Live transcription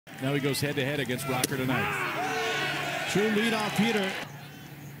Now he goes head-to-head against Rocker tonight. True leadoff hitter.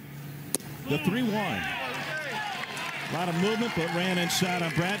 The 3-1. A lot of movement, but ran inside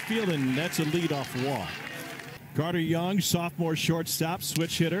on Bradfield, and that's a leadoff walk. Carter Young, sophomore shortstop,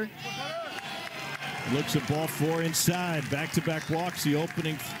 switch hitter. Looks at ball 4 inside. Back-to-back walks, the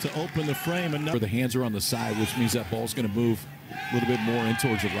opening to open the frame. Where the hands are on the side, which means that ball's going to move a little bit more in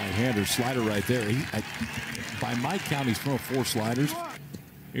towards the right-hander. Slider right there. By my count, he's thrown 4 sliders.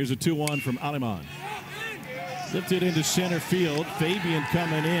 Here's a 2-1 from Aleman. Lifted into center field. Fabian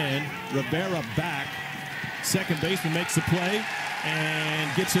coming in. Rivera back. Second baseman makes the play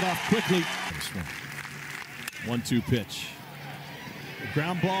and gets it off quickly. 1-2 pitch.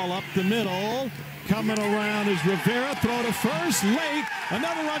 Ground ball up the middle. Coming around is Rivera. Throw to first. Late.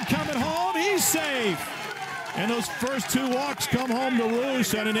 Another run coming home. He's safe. And those first 2 walks come home to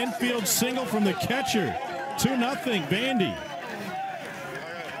roost on an infield single from the catcher. 2-0 Vandy.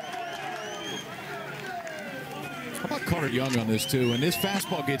 How about Carter Young on this, too? And this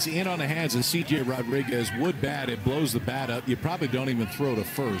fastball gets in on the hands of C.J. Rodriguez. Would bat. It blows the bat up. You probably don't even throw to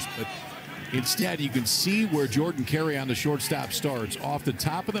first. But instead, you can see where Jordan Carey on the shortstop starts. Off the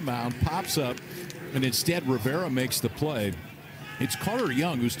top of the mound, pops up, and instead Rivera makes the play. It's Carter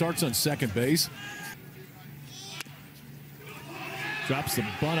Young who starts on second base. Drops the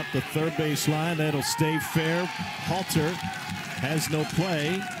bunt up the third base line. That'll stay fair. Halter has no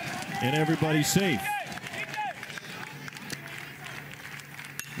play, and everybody's safe.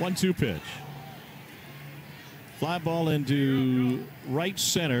 1-2 pitch. Fly ball into right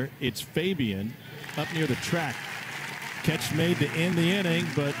center. It's Fabian up near the track. Catch made to end the inning,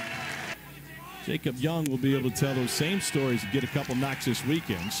 but Jacob Young will be able to tell those same stories and get a couple knocks this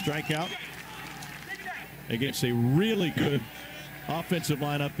weekend. Strikeout against a really good offensive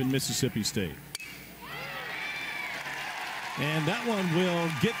lineup in Mississippi State. And that one will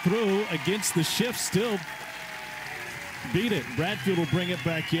get through against the shift. Still beat it. Bradfield will bring it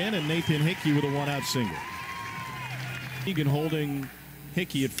back in, and Nathan Hickey with a 1-out single. Egan holding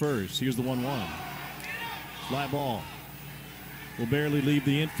Hickey at first. Here's the 1-1. Fly ball will barely leave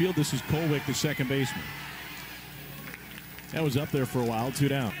the infield. This is Colwick, the second baseman. That was up there for a while. 2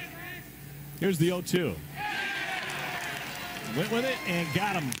 down. Here's the 0-2. Went with it and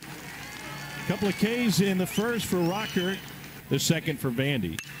got him. A couple of Ks in the first for Rocker, the second for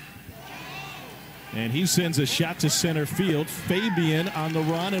Vandy. And he sends a shot to center field. Fabian on the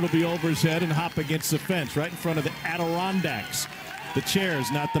run. It'll be over his head and hop against the fence right in front of the Adirondacks. The chairs,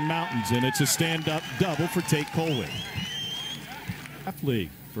 not the mountains. And it's a stand-up double for Tate Colwick. League,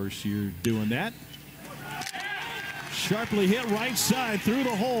 first year doing that. Sharply hit right side through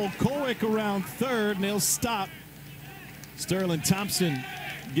the hole. Colwick around third, and he'll stop. Sterling Thompson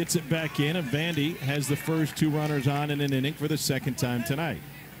gets it back in, and Vandy has the first 2 runners on in an inning for the second time tonight.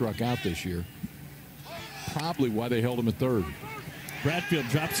 Struck out this year. Probably why they held him at third. Bradfield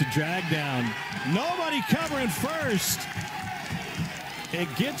drops a drag down. Nobody covering first. It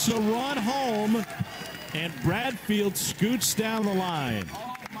gets a run home, and Bradfield scoots down the line.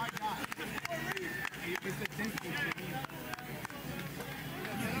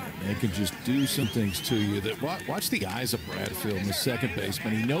 They can just do some things to you. That watch the eyes of Bradfield, the second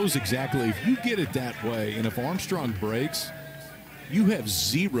baseman. He knows exactly if you get it that way, and if Armstrong breaks, you have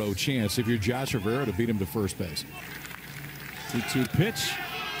 0 chance if you're Josh Rivera to beat him to first base. 2-2 pitch.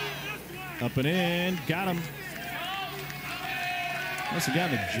 Up and in. Got him. Must have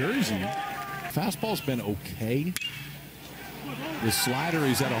gotten a jersey. Fastball's been okay. The slider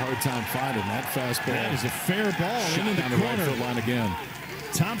he's had a hard time finding. That fastball. That is a fair ball into the right field line again.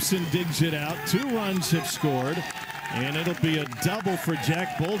 Thompson digs it out. 2 runs have scored. And it'll be a double for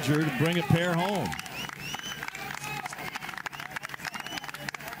Jack Bolger to bring a pair home.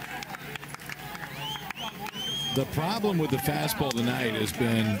 The problem with the fastball tonight has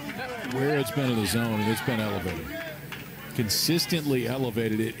been where it's been in the zone, and it's been elevated. Consistently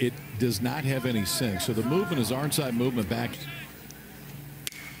elevated. It does not have any sink. So the movement is onside movement back.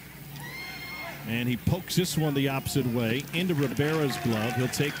 And he pokes this one the opposite way into Rivera's glove. He'll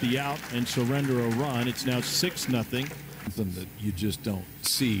take the out and surrender a run. It's now 6-0. Something that you just don't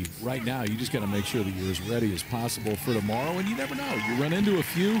see right now. You just got to make sure that you're as ready as possible for tomorrow, and you never know. You run into a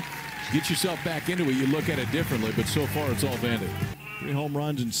few, get yourself back into it, you look at it differently, but so far it's all Vandy. 3 home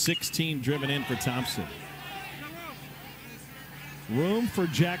runs and 16 driven in for Thompson. Room for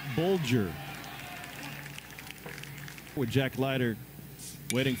Jack Bolger. With Jack Leiter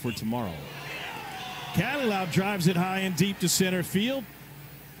waiting for tomorrow. Cadillac drives it high and deep to center field.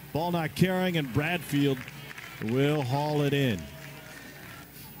 Ball not carrying, and Bradfield will haul it in.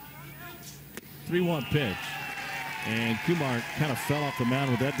 3-1 pitch. And Kumar kind of fell off the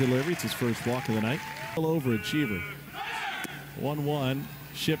mound with that delivery. It's his first walk of the night. Overachiever. 1-1.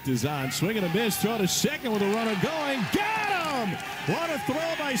 Shift is on. Swing and a miss. Throw to second with a runner going. Got him! What a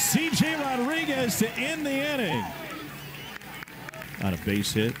throw by C.J. Rodriguez to end the inning. On a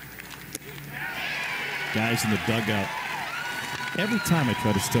base hit. Guys in the dugout. Every time I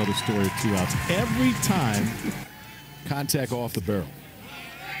try to tell the story of 2 outs, every time. Contact off the barrel.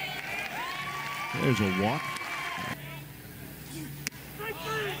 There's a walk.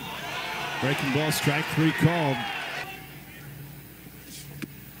 Breaking ball, strike 3 called.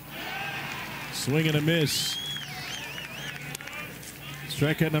 Swing and a miss.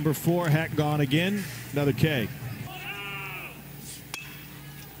 Strikeout number 4, Hack gone again. Another K.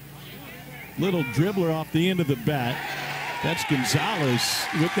 Little dribbler off the end of the bat. That's Gonzalez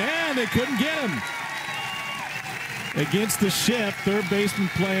with the hand. They couldn't get him. Against the shift, third baseman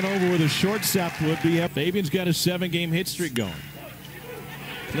playing over where the shortstop would be. Fabian's got a 7-game hit streak going.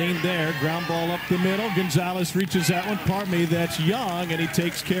 Clean there. Ground ball up the middle. Gonzalez reaches that one. Pardon me, that's Young, and he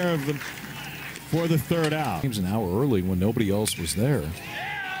takes care of him for the 3rd out. Game's an hour early when nobody else was there.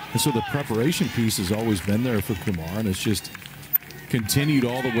 And so the preparation piece has always been there for Kumar, and it's just continued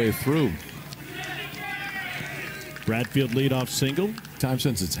all the way through. Bradfield leadoff single. Time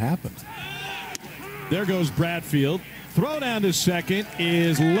since it's happened. There goes Bradfield. Throw down to second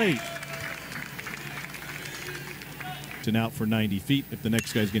is late. It's an out for 90 feet if the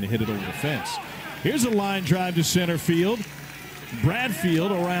next guy's going to hit it over the fence. Here's a line drive to center field.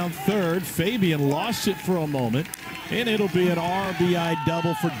 Bradfield around third. Fabian lost it for a moment, and it'll be an RBI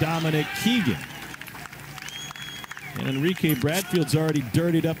double for Dominic Keegan. And Enrique Bradfield's already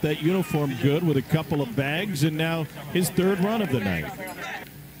dirtied up that uniform good with a couple of bags, and now his 3rd run of the night.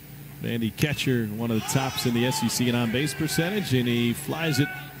 Andy Ketcher, one of the tops in the SEC in on-base percentage, and he flies it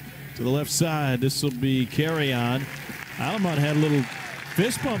to the left side. This will be carry-on. Alamont had a little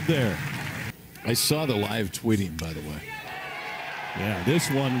fist bump there. I saw the live tweeting, by the way. Yeah, this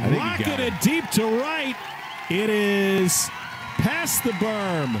one rocketed deep to right. It is past the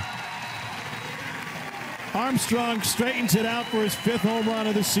berm. Armstrong straightens it out for his 5th home run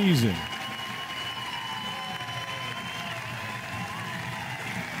of the season.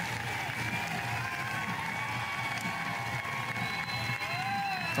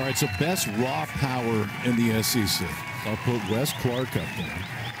 All right, so best raw power in the SEC. I'll put Wes Clark up there.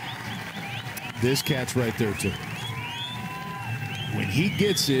 This cat's right there, too. When he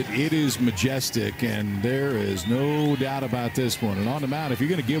gets it, it is majestic, and there is no doubt about this one. And on the mound, if you're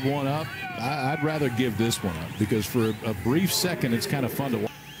going to give one up, I'd rather give this one up, because for a brief second, it's kind of fun to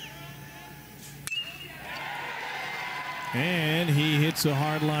watch. And he hits a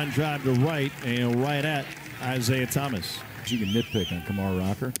hard line drive to right, and right at Isaiah Thomas. You can nitpick on Kumar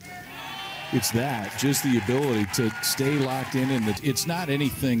Rocker. It's that, just the ability to stay locked in, and it's not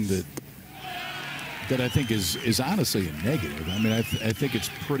anything that I think is honestly a negative. I mean, I think it's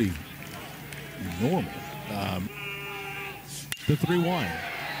pretty normal. The 3-1.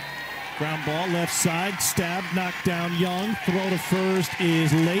 Ground ball left side, stab, knocked down Young. Throw to first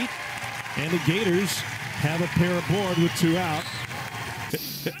is late, and the Gators have a pair aboard with 2 out.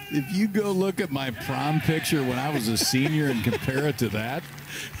 If you go look at my prom picture when I was a senior and compare it to that,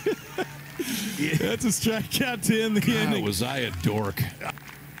 that's a strikeout to end the inning. Was I a dork?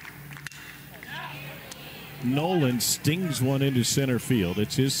 Nolan stings one into center field.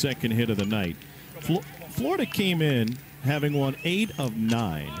 It's his 2nd hit of the night. Florida came in having won 8 of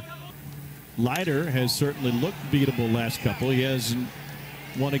 9. Leiter has certainly looked beatable last couple. He hasn't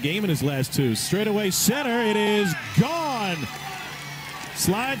won a game in his last 2. Straightaway center. It is gone.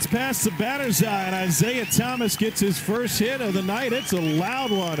 Slides past the batter's eye, and Isaiah Thomas gets his first hit of the night. It's a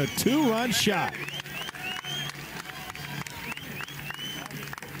loud one, a 2-run shot.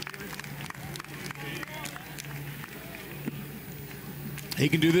 He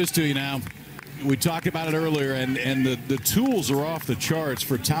can do this to you now. We talked about it earlier, and the tools are off the charts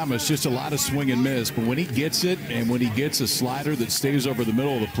for Thomas. Just a lot of swing and miss. But when he gets it, and when he gets a slider that stays over the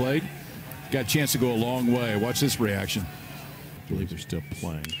middle of the plate, got a chance to go a long way. Watch this reaction. I believe they're still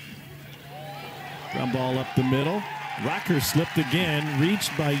playing. Ground ball up the middle. Rocker slipped again,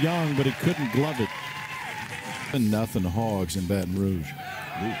 reached by Young, but he couldn't glove it. 0-0 Hogs in Baton Rouge.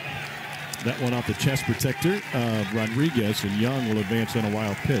 Ooh. That one off the chest protector of Rodriguez, and Young will advance on a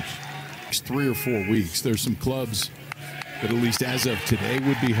wild pitch. 3 or 4 weeks. There's some clubs that, at least as of today,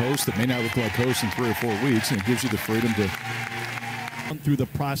 would be hosts that may not look like hosts in 3 or 4 weeks, and it gives you the freedom to through the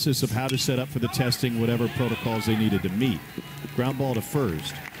process of how to set up for the testing, whatever protocols they needed to meet. Ground ball to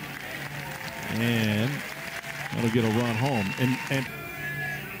first, and that'll get a run home. And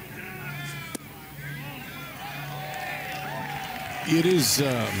It is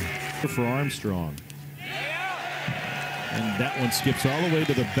for Armstrong. And that one skips all the way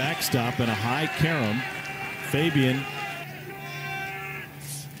to the backstop and a high carom. Fabian.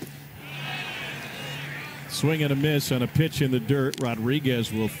 Swing and a miss on a pitch in the dirt.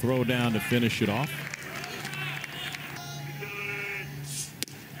 Rodriguez will throw down to finish it off.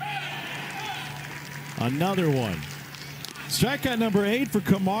 Another one. Strikeout number 8 for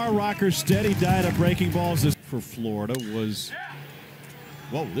Kumar Rocker. Steady diet of breaking balls. This for Florida was,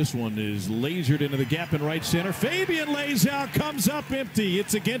 whoa, this one is lasered into the gap in right center. Fabian lays out, comes up empty.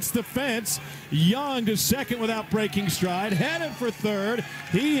 It's against the fence. Young to second without breaking stride. Headed for third.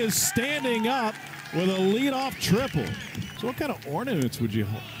 He is standing up with a leadoff triple. So what kind of ornaments would you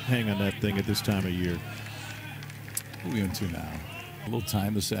hang on that thing at this time of year? What are we into now? A little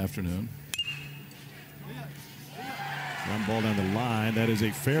time this afternoon. One ball down the line. That is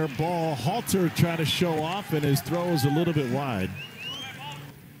a fair ball. Halter trying to show off, and his throw is a little bit wide.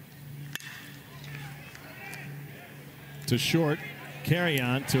 To short. Carry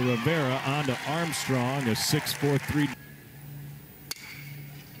on to Rivera. On to Armstrong. A 6-4-3.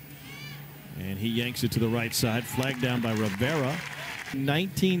 And he yanks it to the right side. Flag down by Rivera.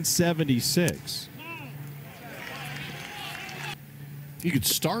 1976. You could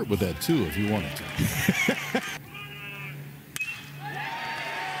start with that, too, if you wanted to.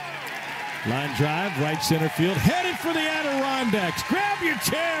 Line drive, right center field. Headed for the Adirondacks. Grab your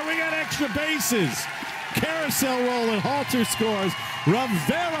chair. We got extra bases. Carousel roll and Halter scores.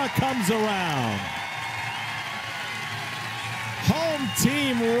 Rivera comes around. Home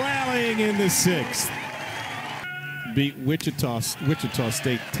team rallying in the 6th. Beat Wichita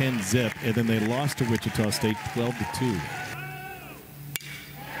State 10-zip, and then they lost to Wichita State 12-2.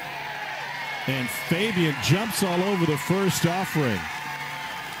 And Fabian jumps all over the first offering.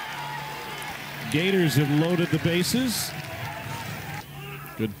 Gators have loaded the bases.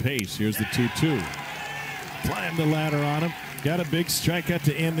 Good pace. Here's the 2-2. Climbed the ladder on him. Got a big strikeout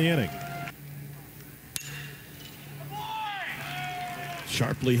to end the inning.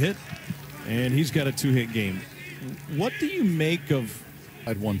 Sharply hit, and he's got a 2-hit game. What do you make of?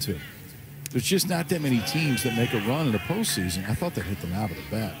 I'd 1-2. There's just not that many teams that make a run in the postseason. I thought that hit them out of the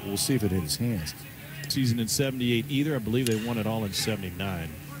bat. We'll see if it hit his hands. Season in 78 either. I believe they won it all in 79.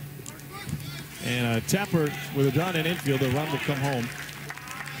 And Tapper with a drawn in infield. The run will come home.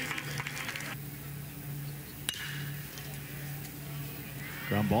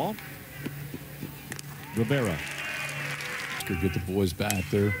 Ground ball. Rivera. Could get the boys back.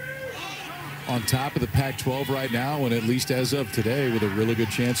 They're on top of the Pac-12 right now, and at least as of today, with a really good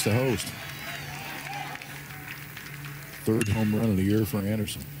chance to host. 3rd home run of the year for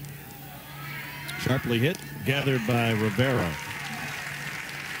Anderson. Sharply hit, gathered by Rivera.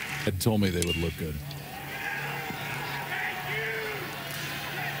 Had told me they would look good.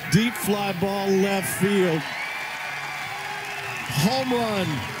 Deep fly ball left field. Home run.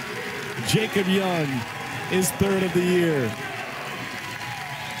 Jacob Young is 3rd of the year.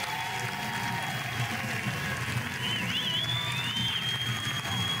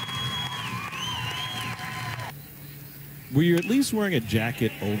 Were you at least wearing a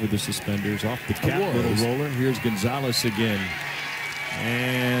jacket over the suspenders? Off the cap, little roller. Here's Gonzalez again.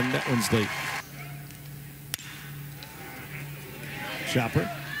 And that one's late. Chopper.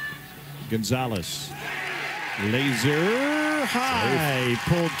 Gonzalez. Laser high.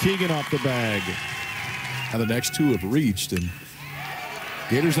 Pulled Keegan off the bag. Now the next 2 have reached, and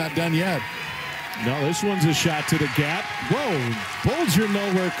Gators not done yet. No, this one's a shot to the gap. Whoa. Bolger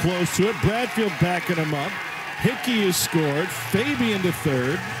nowhere close to it. Bradfield backing him up. Hickey has scored. Fabian to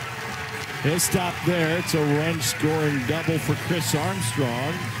 3rd. He'll stop there. It's a run-scoring double for Chris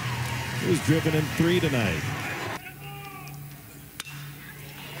Armstrong. He was driven in 3 tonight.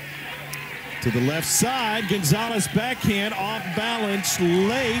 To the left side, Gonzalez backhand off balance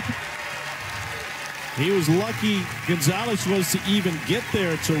late. He was lucky, Gonzalez was, to even get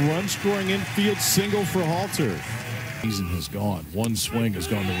there. It's a run-scoring infield single for Halter. Season has gone. One swing has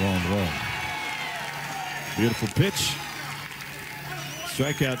gone the wrong way. Beautiful pitch.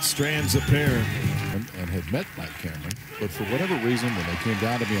 Strikeout strands a pair. And had met Mike Cameron, but for whatever reason, when they came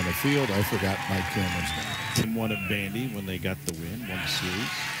down to me on the field, I forgot Mike Cameron's name. Team won at Vandy when they got the win, won the series.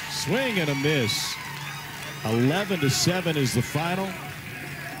 Swing and a miss. 11-7 is the final.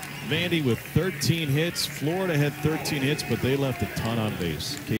 Vandy with 13 hits. Florida had 13 hits, but they left a ton on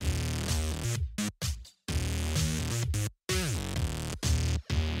base.